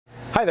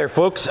Hi there,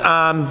 folks.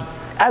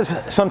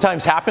 As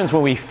sometimes happens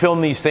when we film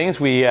these things,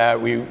 we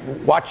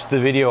watch the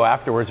video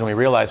afterwards and we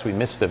realize we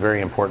missed a very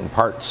important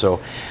part.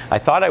 So I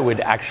thought I would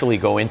actually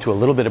go into a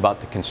little bit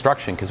about the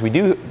construction, because we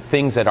do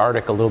things at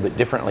Arctic a little bit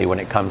differently when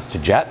it comes to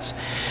jets.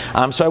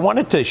 So I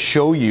wanted to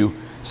show you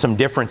some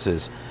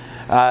differences.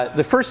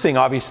 The first thing,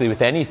 obviously,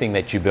 with anything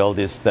that you build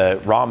is the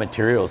raw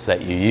materials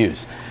that you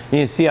use. You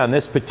can see on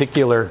this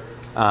particular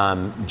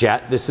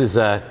jet, this is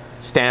a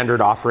standard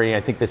offering. I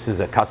think this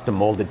is a custom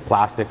molded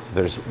plastics.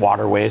 There's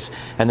waterways,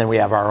 and then we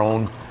have our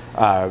own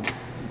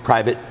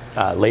private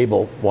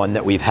label one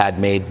that we've had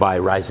made by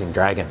Rising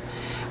Dragon.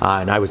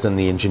 And I was in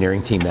the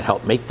engineering team that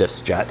helped make this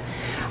jet.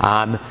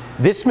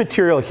 This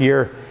material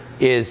here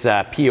is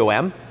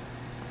POM.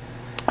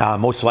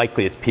 Most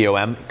likely it's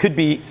POM. It could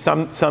be,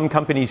 some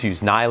companies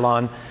use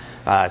nylon,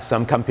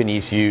 some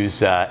companies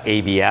use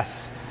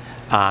ABS.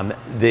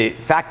 The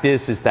fact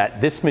is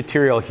that this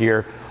material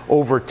here,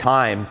 over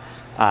time,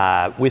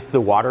 with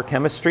the water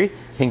chemistry,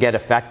 can get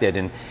affected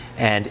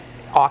and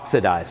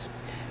oxidize.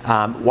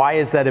 Why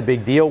is that a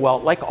big deal? Well,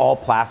 like all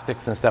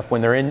plastics and stuff,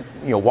 when they're in,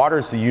 water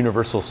is the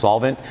universal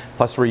solvent,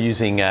 plus we're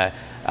using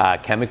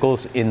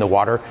chemicals in the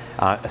water,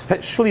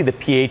 especially the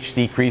pH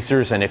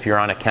decreasers, and if you're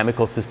on a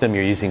chemical system,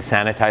 you're using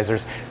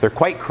sanitizers, they're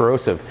quite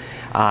corrosive,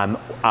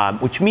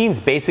 which means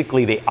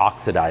basically they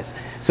oxidize.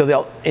 So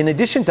they'll, in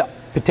addition to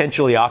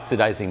potentially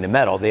oxidizing the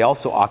metal, they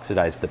also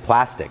oxidize the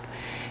plastic.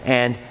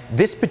 And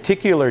this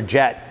particular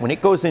jet, when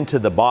it goes into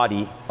the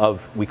body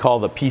of, we call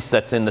the piece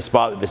that's in the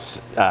spot that this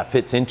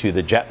fits into,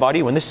 the jet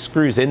body, when this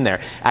screws in there,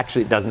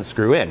 actually it doesn't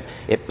screw in,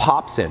 it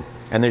pops in.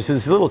 And there's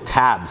these little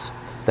tabs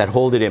that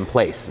hold it in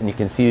place. And you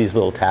can see these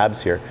little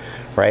tabs here,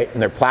 right?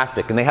 And they're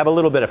plastic, and they have a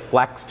little bit of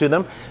flex to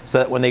them, so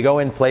that when they go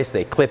in place,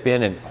 they clip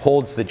in and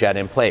holds the jet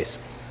in place.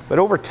 But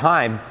over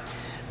time,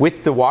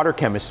 with the water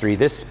chemistry,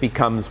 this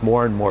becomes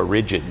more and more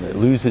rigid. It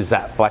loses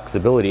that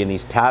flexibility, and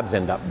these tabs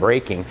end up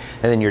breaking,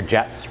 and then your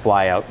jets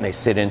fly out and they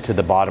sit into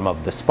the bottom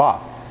of the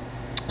spa.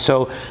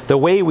 So the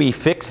way we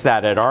fixed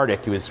that at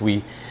Arctic was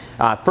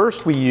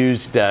first we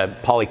used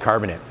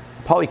polycarbonate.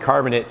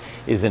 Polycarbonate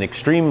is an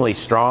extremely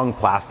strong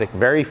plastic,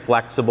 very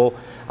flexible,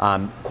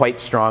 quite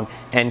strong,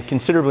 and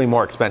considerably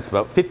more expensive,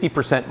 about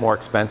 50% more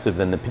expensive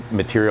than the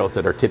materials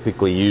that are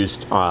typically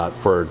used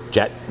for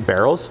jet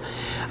barrels.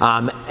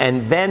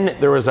 And then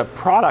there was a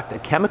product, a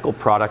chemical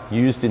product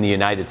used in the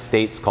United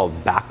States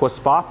called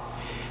Baquaspa.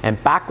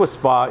 And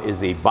Baquaspa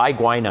is a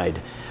biguanide.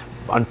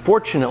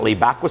 Unfortunately,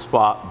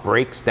 Baquaspa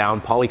breaks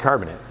down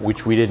polycarbonate,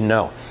 which we didn't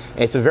know.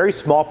 It's a very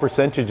small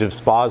percentage of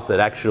spas that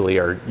actually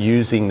are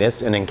using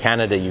this, and in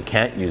Canada you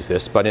can't use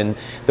this, but in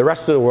the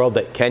rest of the world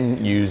that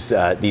can use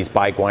these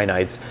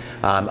biguanides.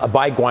 A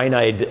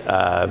biguanide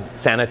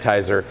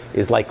sanitizer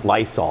is like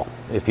Lysol,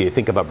 if you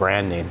think of a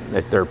brand name.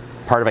 They're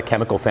part of a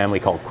chemical family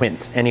called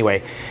quints.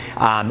 Anyway,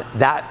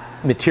 that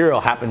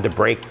material happened to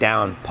break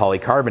down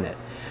polycarbonate.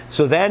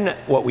 So then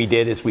what we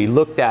did is we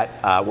looked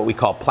at what we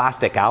call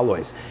plastic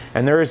alloys.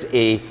 And there is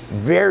a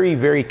very,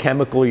 very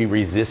chemically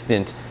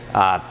resistant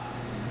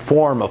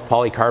form of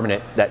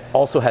polycarbonate that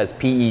also has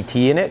PET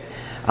in it,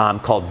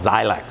 called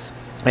Xylex.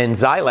 And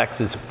Xylex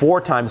is 4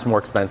 times more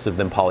expensive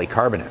than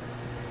polycarbonate.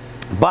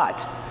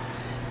 But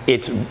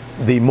it's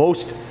the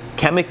most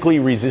chemically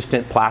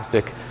resistant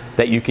plastic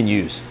that you can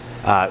use.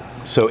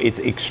 So it's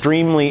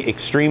extremely,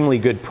 extremely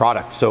good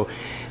product. So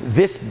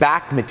this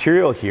back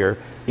material here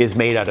is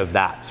made out of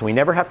that. So we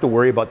never have to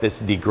worry about this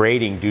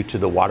degrading due to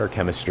the water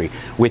chemistry,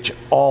 which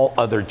all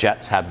other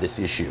jets have this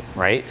issue,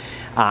 right?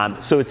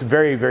 So it's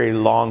very, very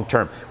long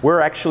term. We're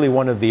actually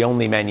one of the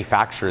only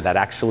manufacturers that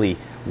actually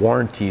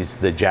warranties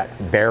the jet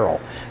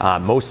barrel.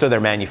 Most other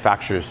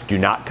manufacturers do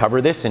not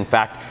cover this. In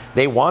fact,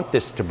 they want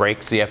this to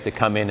break, so you have to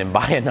come in and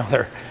buy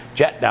another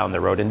jet down the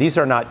road, and these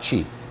are not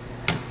cheap.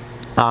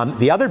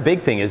 The other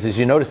big thing is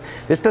you notice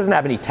this doesn't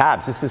have any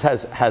tabs. This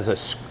has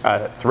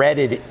a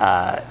threaded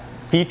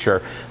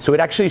feature, so it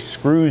actually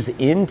screws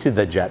into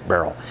the jet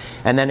barrel,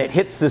 and then it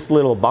hits this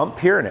little bump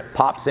here and it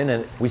pops in,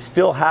 and we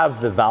still have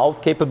the valve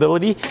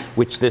capability,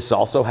 which this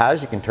also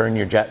has. You can turn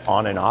your jet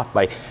on and off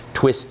by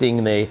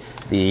twisting the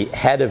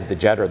head of the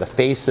jet, or the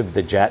face of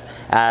the jet,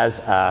 as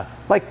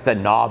like the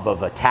knob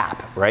of a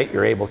tap, right?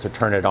 You're able to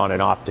turn it on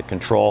and off to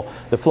control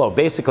the flow.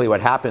 Basically what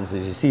happens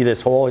is, you see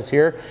this hole is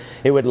here,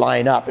 it would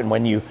line up, and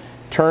when you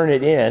turn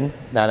it in,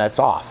 now that's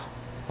off,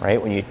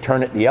 right? When you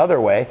turn it the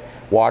other way,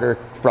 water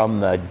from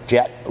the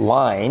jet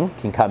line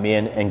can come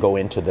in and go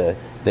into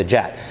the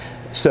jet.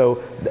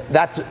 So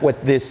that's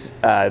what this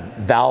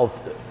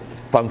valve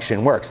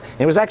function works.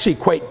 And it was actually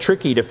quite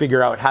tricky to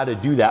figure out how to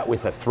do that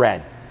with a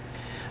thread.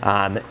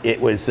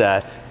 It was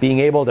being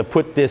able to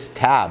put this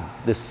tab,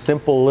 this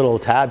simple little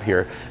tab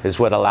here, is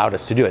what allowed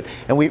us to do it.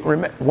 And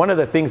one of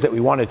the things that we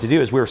wanted to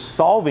do is we were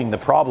solving the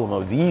problem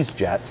of these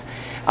jets,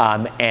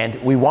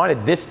 and we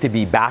wanted this to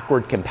be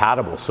backward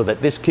compatible so that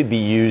this could be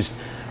used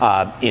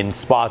in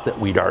spas that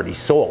we'd already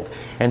sold.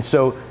 And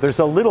so there's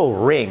a little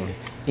ring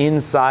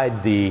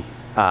inside the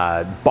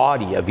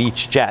body of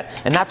each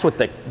jet, and that's what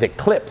the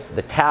clips,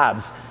 the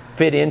tabs,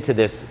 fit into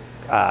this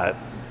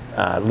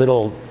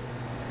little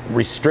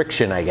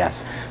restriction, I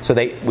guess. So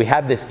we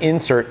have this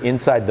insert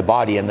inside the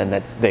body, and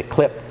then the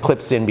clip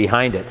clips in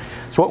behind it.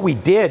 So what we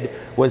did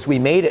was we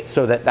made it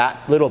so that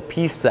that little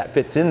piece that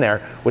fits in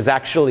there was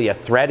actually a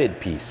threaded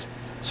piece.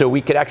 So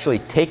we could actually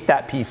take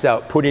that piece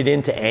out, put it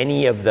into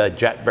any of the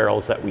jet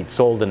barrels that we'd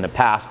sold in the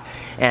past,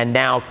 and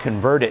now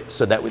convert it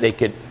so that they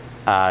could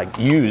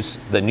use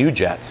the new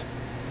jets.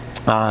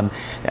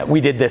 We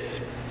did this,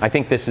 I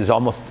think this is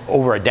almost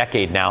over a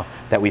decade now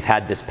that we've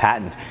had this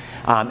patent.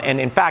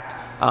 And in fact,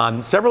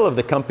 several of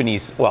the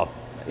companies, well,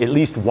 at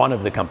least one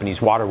of the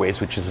companies,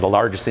 Waterways, which is the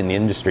largest in the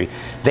industry,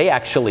 they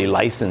actually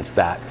licensed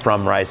that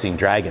from Rising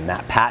Dragon,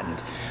 that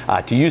patent,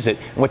 to use it.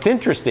 And what's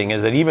interesting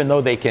is that even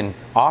though they can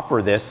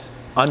offer this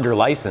under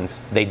license,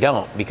 they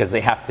don't, because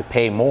they have to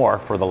pay more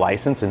for the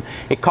license, and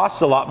it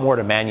costs a lot more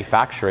to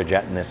manufacture a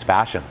jet in this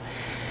fashion.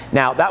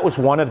 Now, that was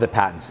one of the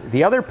patents.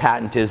 The other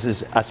patent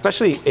is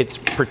especially it's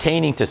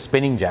pertaining to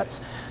spinning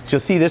jets. So you'll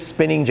see this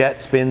spinning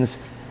jet spins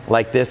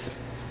like this,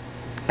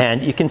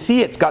 and you can see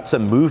it's got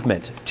some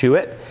movement to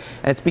it.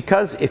 And it's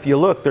because if you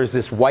look, there's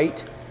this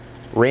white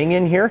ring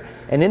in here,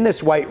 and in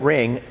this white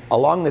ring,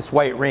 along this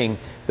white ring,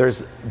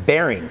 there's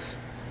bearings,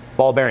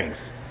 ball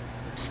bearings.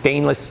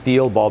 Stainless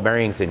steel ball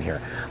bearings in here.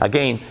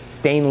 Again,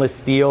 stainless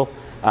steel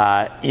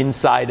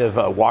inside of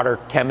a water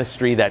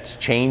chemistry that's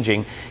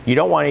changing. You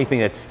don't want anything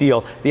that's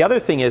steel. The other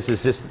thing is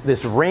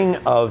this ring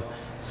of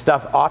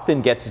stuff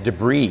often gets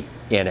debris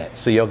in it.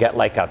 So you'll get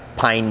like a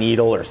pine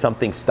needle or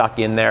something stuck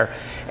in there,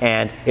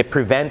 and it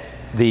prevents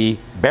the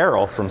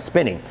barrel from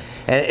spinning.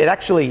 And it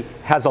actually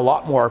has a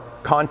lot more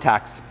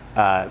contacts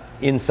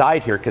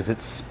inside here because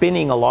it's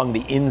spinning along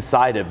the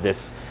inside of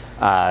this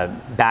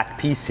back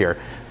piece here.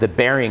 The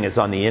bearing is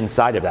on the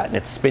inside of that, and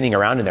it's spinning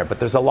around in there, but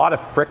there's a lot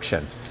of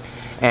friction.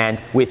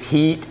 And with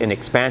heat and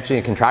expansion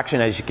and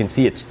contraction, as you can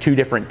see, it's two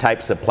different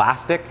types of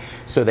plastic,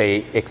 so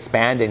they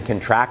expand and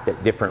contract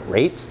at different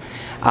rates.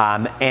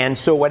 And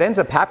so what ends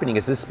up happening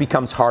is this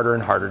becomes harder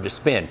and harder to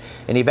spin.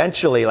 And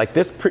eventually, like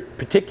this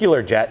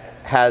particular jet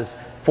has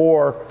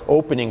 4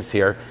 openings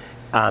here,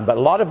 but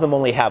a lot of them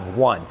only have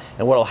 1.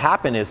 And what will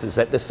happen is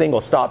that this thing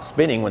will stop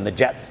spinning when the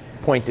jet's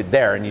pointed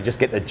there, and you just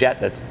get the jet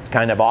that's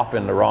kind of off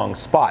in the wrong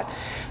spot.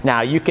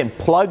 Now you can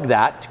plug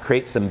that to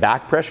create some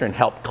back pressure and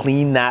help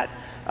clean that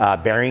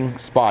bearing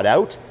spot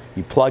out.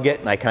 You plug it,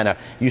 and I kind of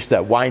used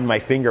to wind my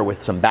finger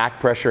with some back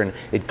pressure, and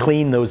it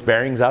cleaned those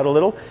bearings out a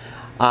little.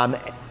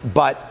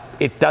 But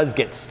it does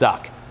get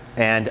stuck.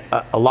 And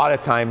a lot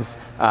of times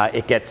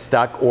it gets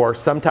stuck, or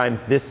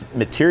sometimes this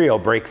material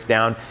breaks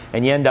down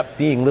and you end up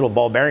seeing little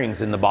ball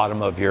bearings in the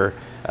bottom of your,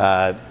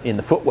 in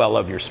the footwell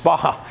of your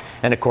spa.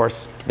 And of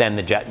course, then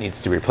the jet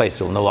needs to be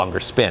replaced. It will no longer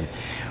spin,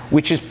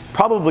 which is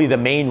probably the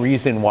main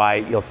reason why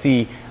you'll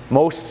see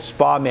most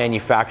spa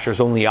manufacturers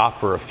only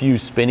offer a few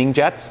spinning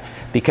jets,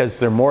 because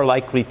they're more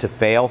likely to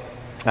fail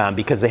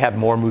because they have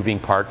more moving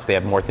parts, they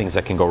have more things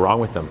that can go wrong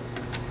with them.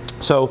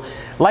 So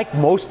like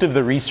most of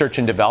the research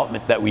and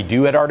development that we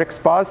do at Arctic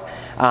Spas,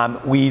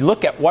 we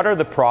look at what are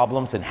the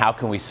problems and how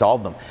can we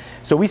solve them.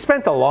 So we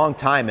spent a long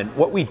time, and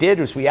what we did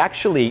was we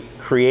actually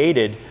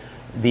created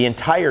the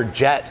entire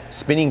jet,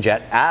 spinning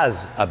jet,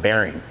 as a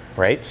bearing,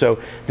 right? So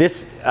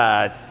this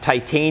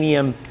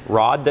titanium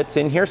rod that's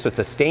in here, so it's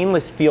a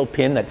stainless steel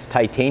pin that's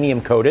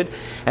titanium coated,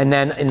 and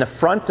then in the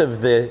front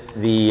of the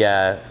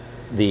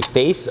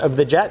face of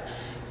the jet,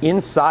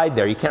 inside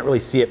there, you can't really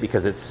see it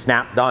because it's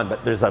snapped on,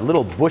 but there's a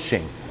little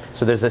bushing.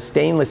 So there's a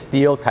stainless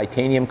steel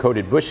titanium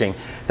coated bushing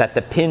that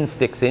the pin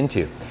sticks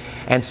into.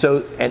 And so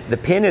the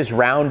pin is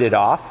rounded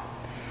off,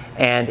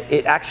 and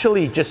it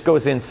actually just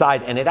goes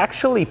inside, and it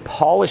actually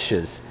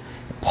polishes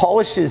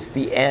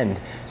the end,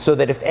 so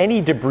that if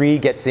any debris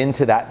gets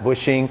into that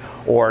bushing,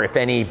 or if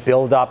any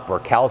buildup or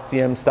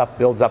calcium stuff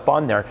builds up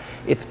on there,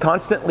 it's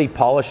constantly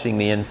polishing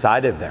the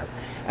inside of there.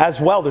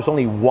 As well, there's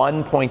only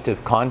one point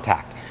of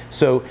contact.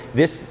 So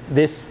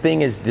this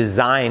thing is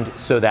designed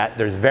so that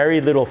there's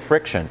very little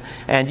friction.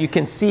 And you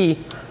can see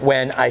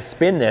when I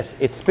spin this,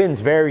 it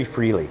spins very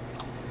freely,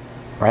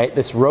 right?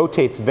 This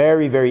rotates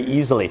very, very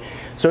easily.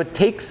 So it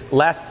takes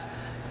less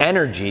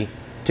energy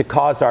to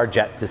cause our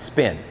jet to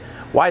spin.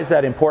 Why is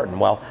that important?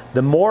 Well,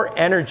 the more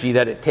energy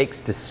that it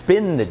takes to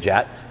spin the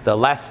jet, the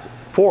less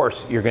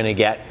force you're going to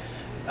get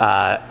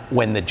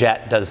when the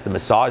jet does the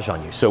massage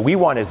on you. So we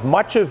want as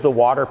much of the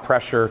water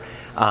pressure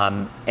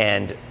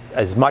and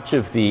as much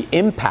of the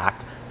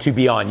impact to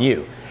be on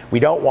you.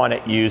 We don't want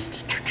it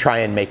used to try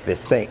and make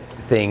this thing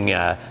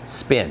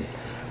spin,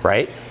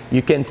 right?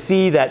 You can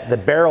see that the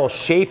barrel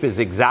shape is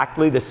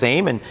exactly the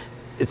same, and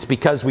it's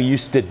because we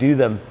used to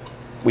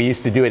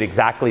do it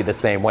exactly the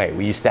same way.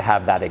 We used to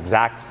have that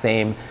exact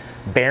same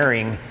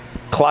bearing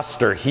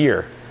cluster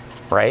here,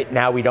 right?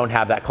 Now we don't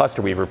have that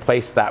cluster. We've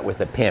replaced that with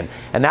a pin.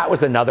 And that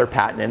was another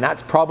patent, and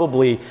that's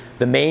probably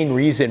the main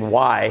reason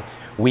why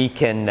we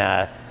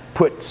can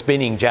put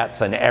spinning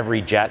jets on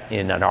every jet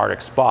in an Arctic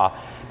spa,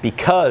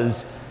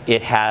 because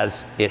it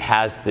has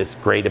this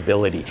great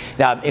ability.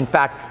 Now, in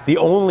fact, the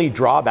only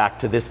drawback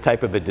to this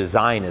type of a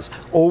design is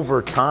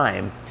over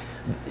time,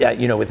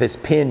 you know, with this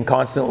pin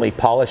constantly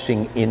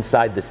polishing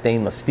inside the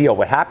stainless steel,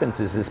 what happens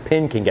is this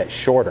pin can get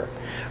shorter,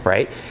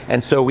 right?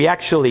 And so we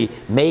actually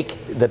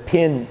make the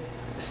pin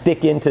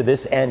stick into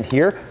this end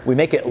here. We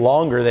make it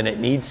longer than it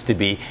needs to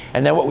be.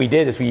 And then what we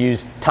did is we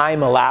used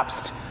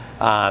time-elapsed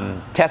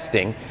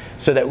testing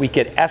so that we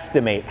could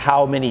estimate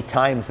how many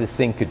times this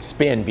thing could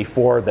spin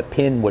before the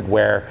pin would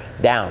wear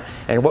down.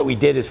 And what we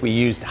did is we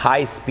used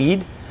high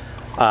speed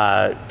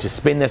to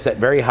spin this at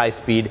very high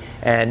speed,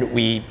 and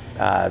we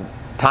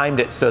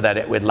timed it so that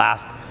it would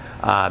last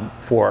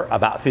for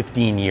about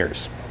 15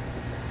 years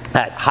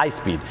at high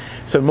speed.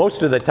 So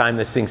most of the time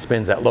this thing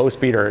spins at low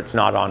speed, or it's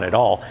not on at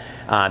all.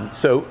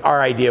 So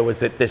our idea was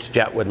that this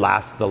jet would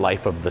last the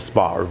life of the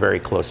spa, or very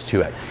close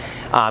to it.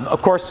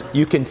 Of course,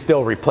 you can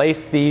still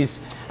replace these,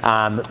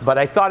 but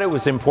I thought it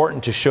was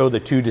important to show the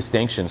two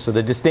distinctions. So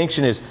the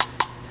distinction is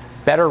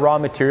better raw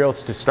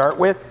materials to start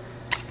with,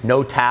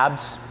 no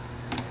tabs,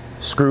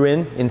 screw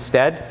in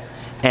instead,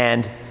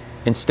 and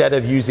instead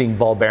of using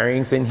ball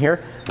bearings in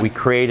here, we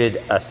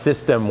created a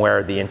system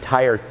where the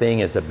entire thing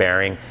is a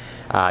bearing,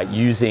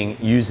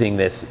 using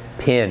this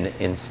pin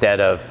instead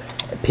of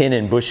pin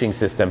and bushing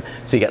system,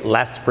 so you get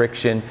less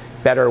friction,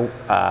 better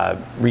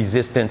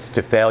resistance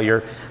to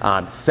failure,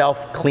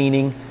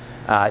 self-cleaning,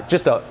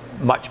 just a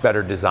much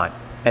better design.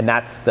 And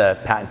that's the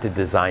patented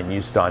design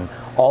used on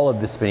all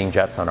of the spinning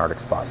jets on Arctic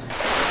spas.